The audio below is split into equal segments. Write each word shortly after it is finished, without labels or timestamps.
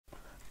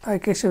Hi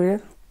Keshav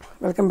here,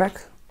 welcome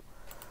back.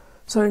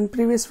 So in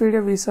previous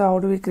video we saw how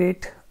do we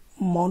create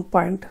mount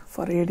point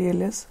for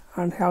ADLS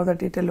and have the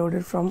data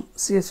loaded from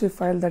CSV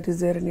file that is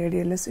there in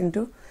ADLS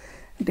into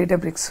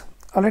Databricks.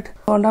 Alright,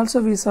 and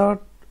also we saw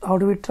how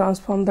do we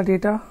transform the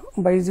data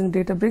by using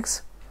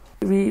Databricks.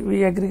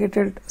 We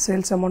aggregated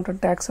sales amount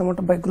and tax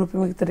amount by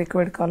grouping with the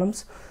required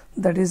columns,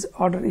 that is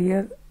order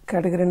year,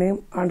 category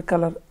name and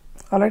color.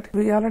 Alright,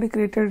 we already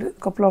created a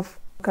couple of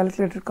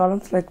calculated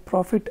columns like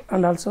profit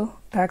and also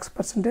tax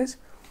percentage.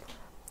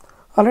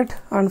 Alright,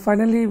 and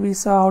finally we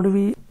saw how do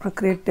we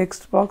create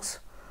text box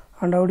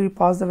and how do we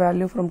pass the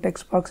value from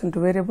text box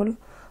into variable,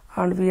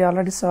 and we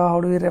already saw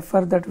how do we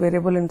refer that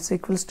variable in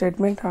SQL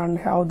statement and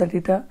how the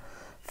data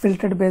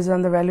filtered based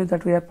on the value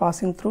that we are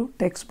passing through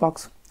text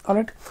box.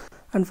 Alright,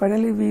 and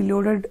finally we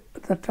loaded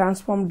the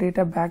transform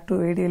data back to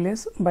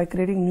ADLS by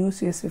creating new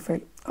CSV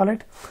file.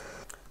 Alright,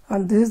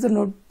 and this is the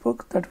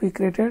notebook that we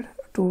created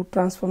to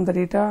transform the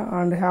data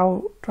and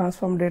have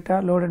transform data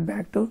loaded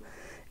back to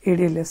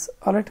ADLS.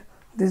 Alright,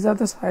 these are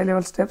the high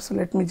level steps. So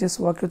let me just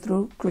walk you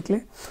through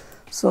quickly.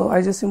 So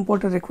I just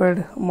imported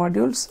required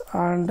modules,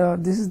 and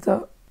this is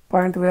the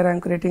point where I'm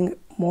creating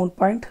mount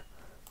point.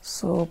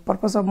 So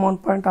purpose of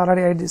mount point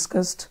already I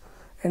discussed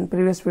in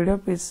previous video.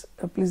 Please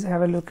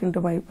have a look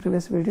into my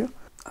previous video.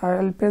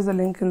 I will paste the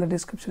link in the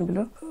description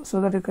below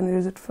so that you can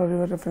use it for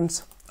your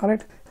reference.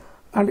 Alright,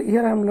 and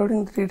here I am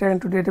loading the data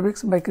into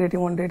Databricks by creating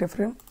one data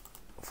frame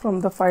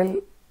from the file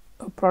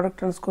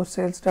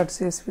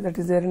product_sales.csv that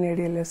is there in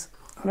ADLS.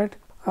 Alright,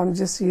 I'm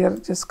just here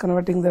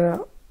converting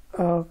the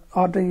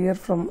order year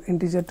from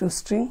integer to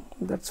string.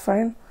 That's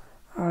fine.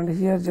 And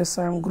here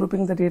I'm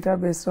grouping the data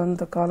based on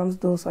the columns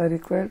those I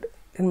required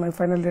in my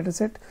final data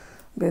set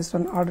based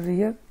on order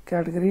year,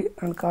 category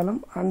and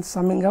column, and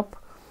summing up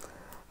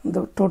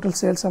the total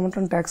sales amount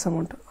and tax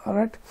amount.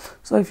 Alright,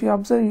 so if you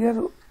observe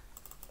here,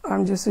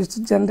 it's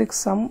generic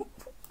sum.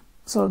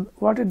 So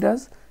what it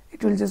does,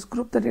 it will just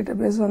group the data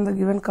based on the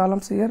given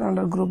columns here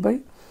under group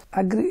by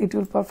it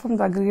will perform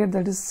the aggregate,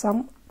 that is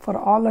sum for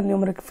all the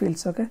numeric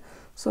fields. Okay,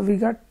 so we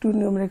got two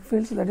numeric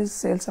fields, that is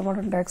sales amount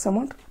and tax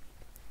amount,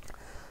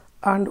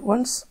 and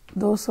once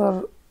those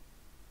are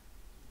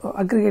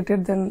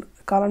aggregated, then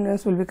column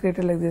names will be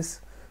created like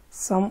this: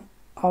 sum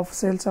of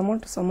sales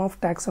amount, sum of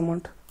tax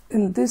amount.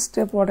 In this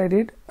step what I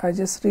did, I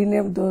just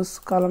renamed those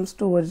columns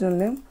to original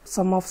name,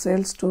 sum of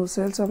sales to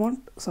sales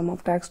amount, sum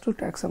of tax to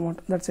tax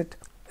amount. That's it.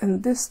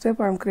 In this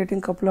step I am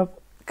creating couple of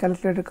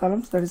calculated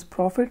columns, that is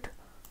profit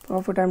I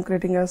am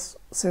creating as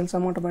sales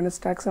amount minus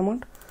tax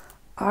amount,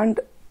 and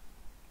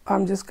I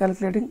am just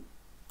calculating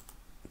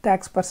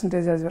tax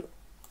percentage as well.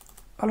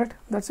 Alright,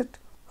 that's it.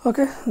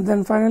 Okay,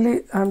 then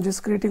finally I am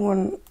just creating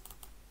one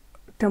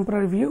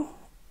temporary view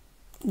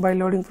by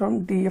loading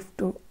from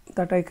df2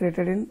 that I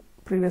created in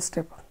previous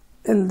step.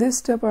 In this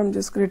step I am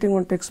just creating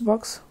one text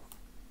box,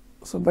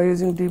 so by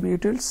using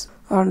dbutils,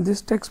 and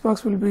this text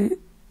box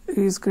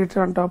is created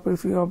on top.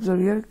 If you observe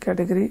here,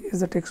 category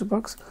is the text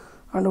box,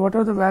 and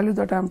whatever the value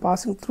that I am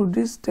passing through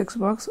this text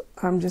box,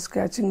 I am just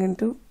catching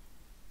into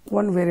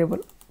one variable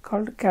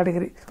called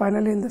category.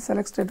 Finally in the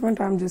select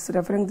statement I am just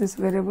referring this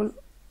variable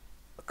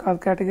called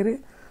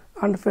category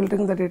and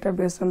filtering the data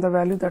based on the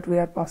value that we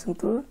are passing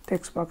through the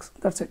text box.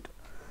 That's it.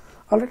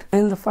 Alright,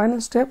 in the final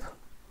step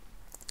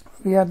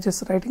we are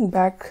just writing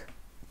back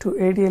to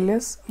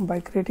ADLS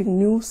by creating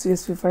new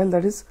CSV file,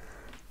 that is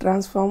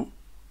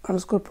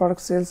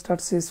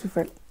transform_product_sales.csv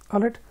file.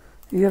 Alright,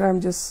 here I am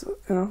just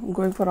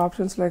going for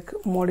options like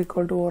mode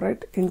equal to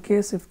overwrite. In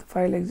case if the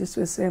file exists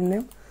with same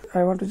name,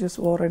 I want to just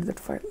overwrite that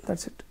file.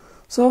 That's it.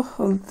 So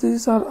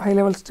these are high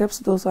level steps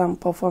those I am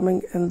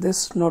performing in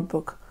this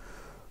notebook.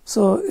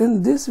 So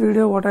in this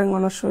video what I'm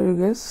going to show you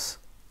guys,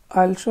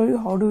 I'll show you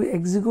how do we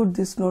execute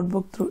this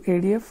notebook through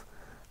ADF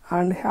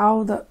and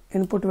how the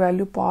input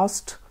value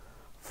passed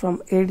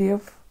from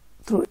ADF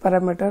through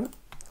parameter,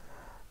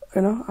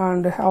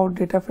 and how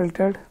data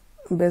filtered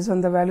based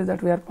on the value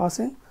that we are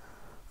passing,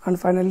 and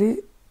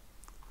finally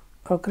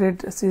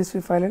create a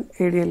CSV file in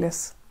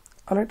ADLS.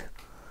 Alright,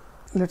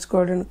 let's go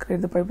ahead and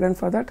create the pipeline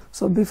for that.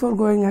 So before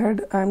going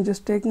ahead, I am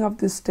just taking up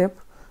this step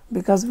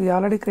because we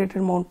already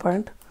created mount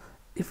point.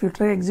 If you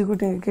try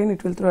executing again,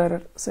 it will throw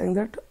error saying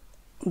that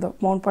the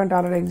mount point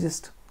already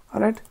exists.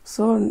 Alright,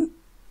 so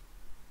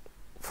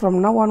from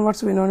now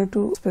onwards we no need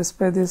to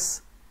specify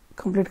this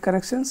complete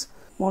connections.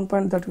 Mount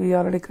point that we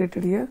already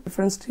created here,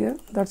 referenced here,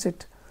 that's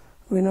it.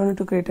 We no need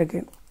to create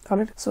again.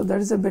 Alright, so that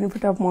is the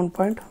benefit of mount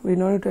point. We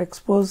no need to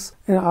expose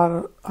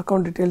our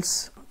account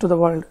details to the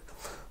world.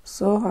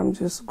 So I'm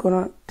just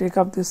gonna take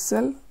up this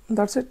cell.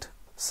 That's it.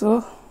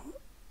 So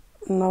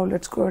now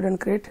let's go ahead and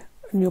create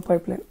a new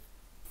pipeline.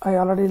 I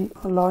already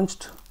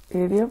launched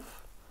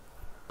ADF.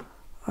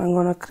 I'm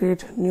gonna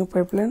create new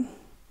pipeline.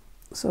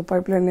 So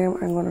pipeline name,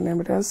 I'm gonna name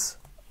it as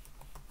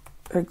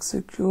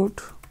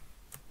execute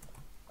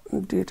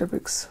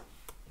Databricks.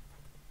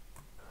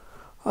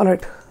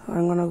 Alright,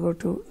 I'm gonna go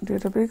to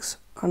Databricks.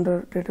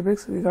 Under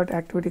Databricks we got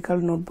activity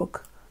called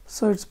notebook.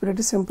 So it's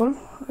pretty simple.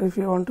 If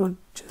you want to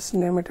just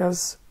name it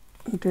as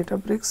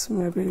Databricks,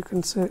 maybe you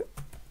can say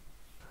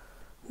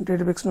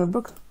Databricks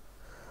Notebook.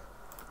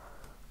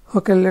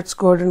 Okay, let's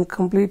go ahead and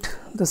complete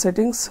the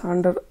settings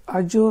under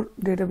Azure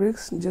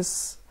Databricks.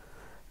 Just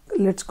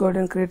let's go ahead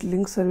and create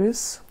link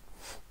service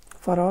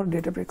for our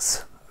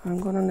Databricks. I'm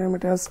going to name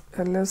it as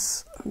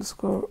ls_dbricks.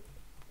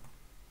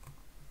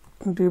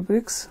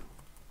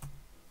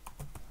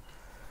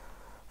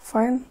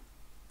 Fine.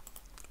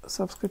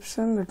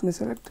 Subscription, let me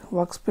select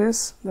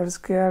workspace, that is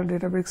KR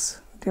Databricks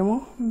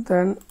demo.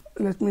 Then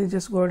let me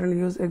just go ahead and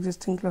use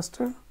existing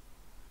cluster.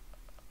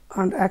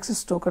 And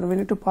access token, we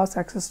need to pass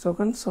access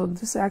token. So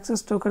this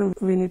access token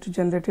we need to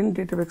generate in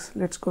Databricks.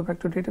 Let's go back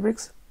to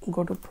Databricks,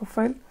 go to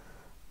profile,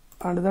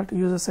 under that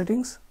user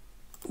settings,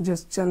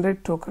 just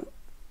generate token.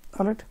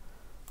 Alright,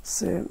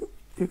 same,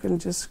 you can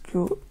just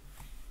queue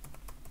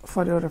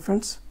for your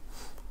reference.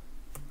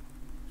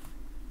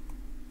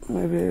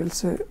 Maybe I'll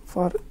say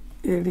for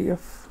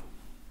ADF.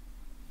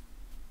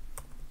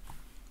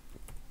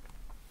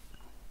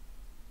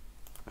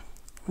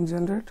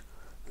 Generate.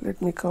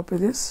 Let me copy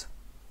this,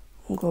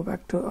 go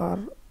back to our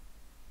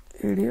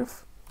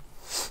ADF.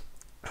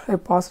 I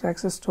passed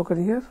access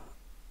token here.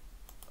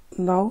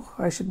 Now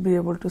I should be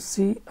able to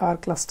see our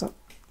cluster,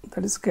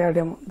 that is KR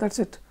demo. That's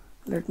it.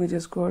 Let me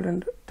just go ahead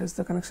and test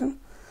the connection.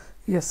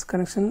 Yes,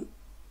 connection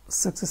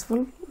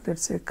successful.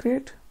 Let's say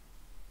create.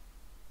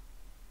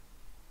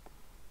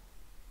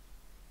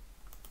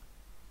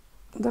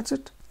 That's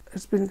it,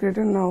 it's been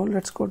created. Now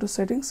let's go to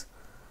settings.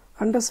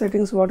 Under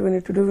settings, what we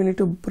need to do, we need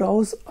to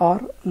browse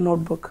our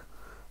notebook.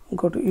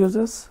 Go to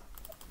users,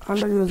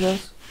 under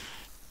users,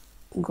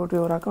 go to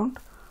your account,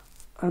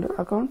 under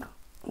account,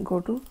 go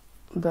to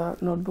the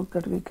notebook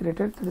that we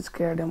created, that is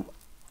KR demo.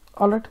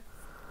 Alright,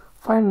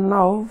 fine.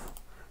 Now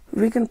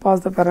we can pass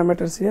the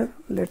parameters here.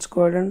 Let's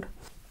go ahead and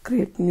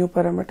create new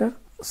parameter.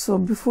 So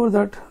before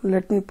that,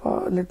 let me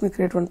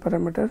create one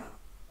parameter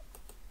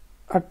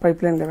at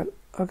pipeline level.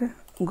 Okay,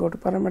 go to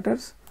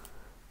parameters,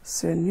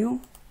 say new.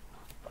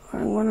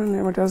 I'm going to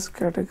name it as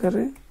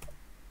category.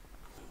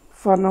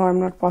 For now I'm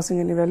not passing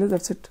any value,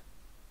 that's it.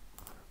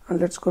 And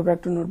let's go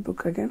back to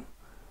notebook again.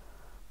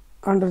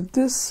 Under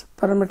this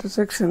parameter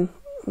section,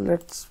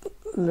 let's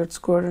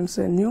go ahead and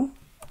say new,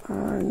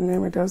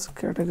 name it as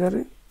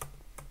category.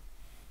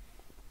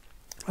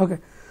 Okay,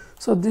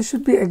 so this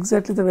should be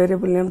exactly the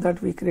variable name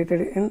that we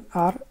created in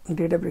our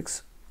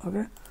Databricks.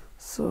 Okay,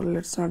 so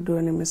let's not do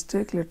any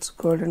mistake. Let's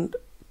go ahead and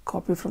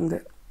copy from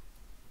there.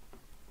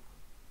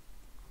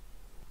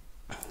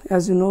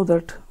 As you know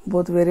that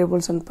both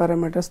variables and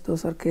parameters,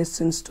 those are case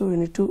sensitive. We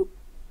need to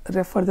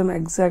refer them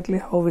exactly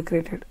how we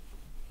created.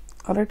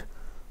 Alright,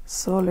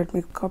 so let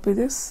me copy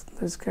this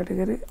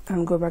category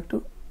and go back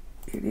to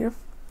ADF.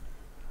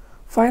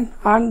 Fine,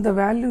 and the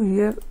value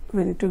here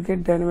we need to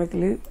get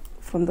dynamically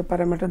from the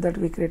parameter that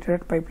we created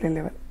at pipeline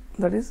level,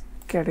 that is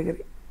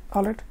category.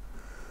 Alright,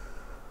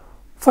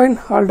 fine,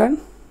 all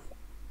done.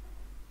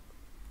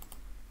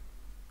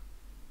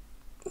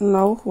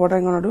 Now what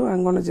I'm going to do,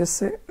 I'm going to just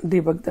say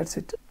debug, that's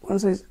it.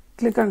 Once I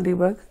click on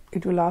debug,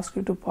 it will ask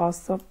you to pass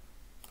the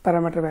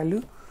parameter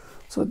value.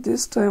 So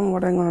this time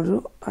what I'm going to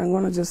do, I'm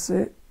going to just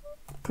say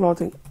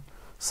clothing.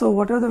 So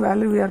whatever the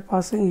value we are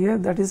passing here,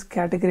 that is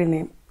category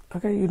name.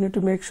 Okay, you need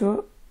to make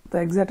sure the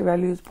exact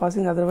value is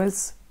passing,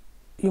 otherwise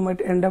you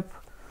might end up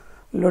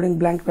loading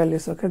blank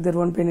values. Okay, there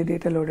won't be any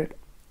data loaded.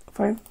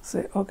 Fine,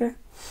 say okay.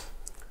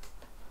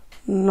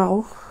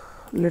 Now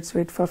let's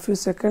wait for a few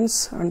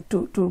seconds and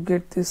to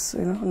get this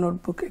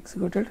notebook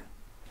executed.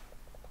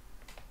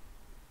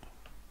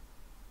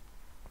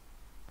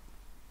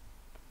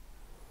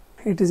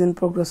 It is in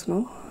progress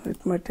now.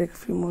 It might take a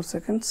few more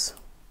seconds.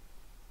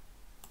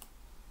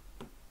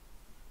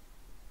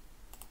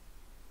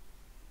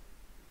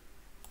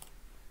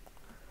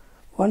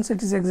 Once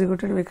it is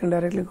executed, we can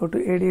directly go to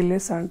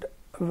ADLS and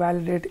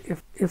validate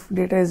if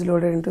data is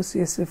loaded into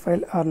CSV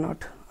file or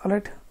not.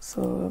 Alright,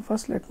 so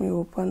first let me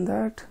open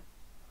that.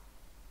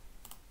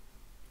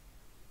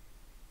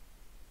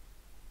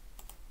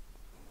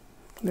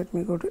 Let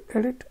me go to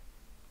edit.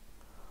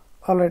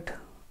 Alright,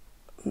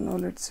 now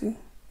let's see.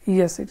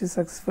 Yes, it is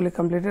successfully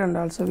completed, and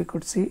also we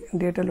could see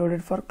data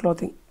loaded for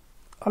clothing.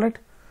 Alright,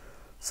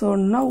 so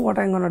now what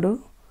I'm gonna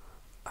do,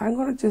 I'm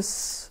gonna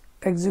just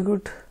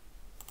execute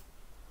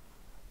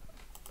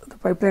the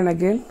pipeline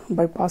again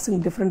by passing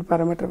different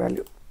parameter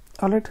value.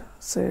 Alright,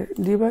 say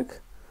debug,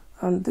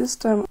 and this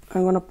time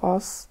I'm gonna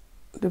pass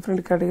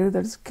different category,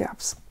 that is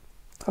caps.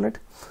 Alright,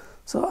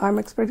 so I'm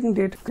expecting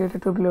data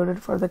to be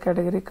loaded for the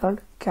category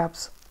called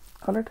caps.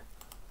 Alright,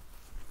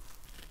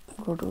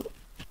 go to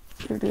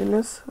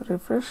ADLS,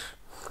 refresh.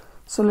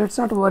 So let's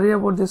not worry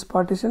about these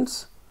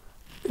partitions.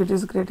 It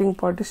is creating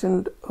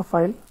partitioned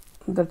file,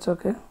 that's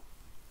okay.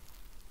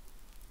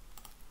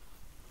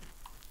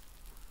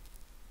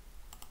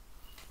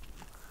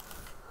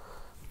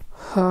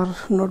 Our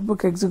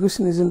notebook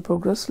execution is in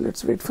progress.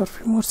 Let's wait for a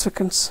few more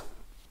seconds.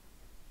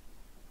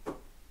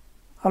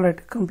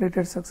 Alright,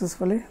 completed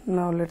successfully.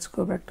 Now let's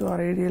go back to our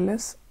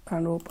ADLS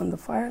and open the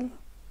file.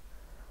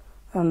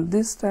 And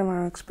this time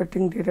I'm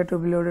expecting data to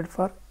be loaded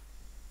for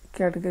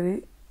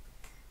category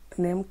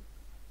name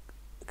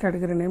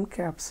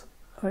caps,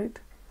 right?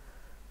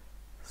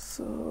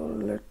 So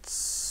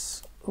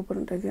let's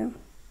open it again.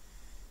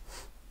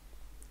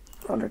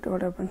 Alright,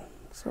 what happened?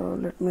 So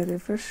let me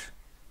refresh.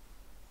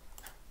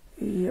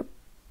 Yep.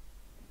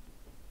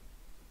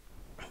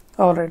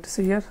 Alright,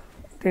 see here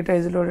data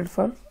is loaded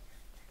for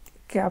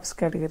caps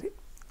category.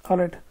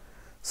 Alright,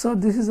 so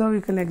this is how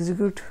you can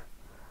execute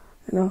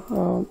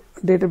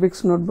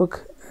Databricks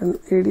Notebook in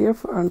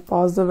ADF and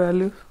pass the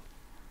value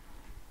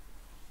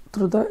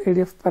through the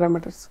ADF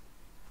parameters.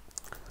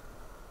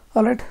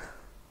 Alright,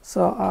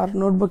 so our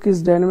notebook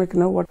is dynamic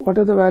now. What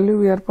are the value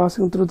we are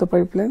passing through the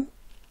pipeline?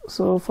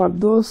 So for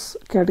those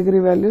category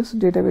values,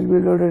 data will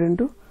be loaded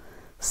into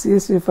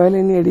CSV file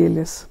in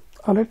ADLS.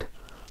 Alright,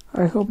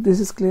 I hope this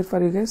is clear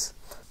for you guys.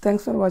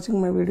 Thanks for watching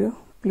my video.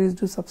 Please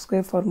do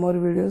subscribe for more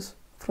videos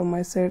from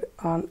my side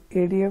on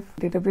ADF,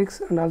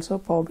 Databricks and also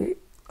Power BI.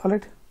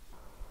 Alright,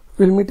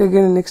 we'll meet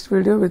again in next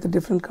video with a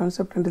different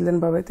concept. Until then,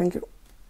 bye bye. Thank you.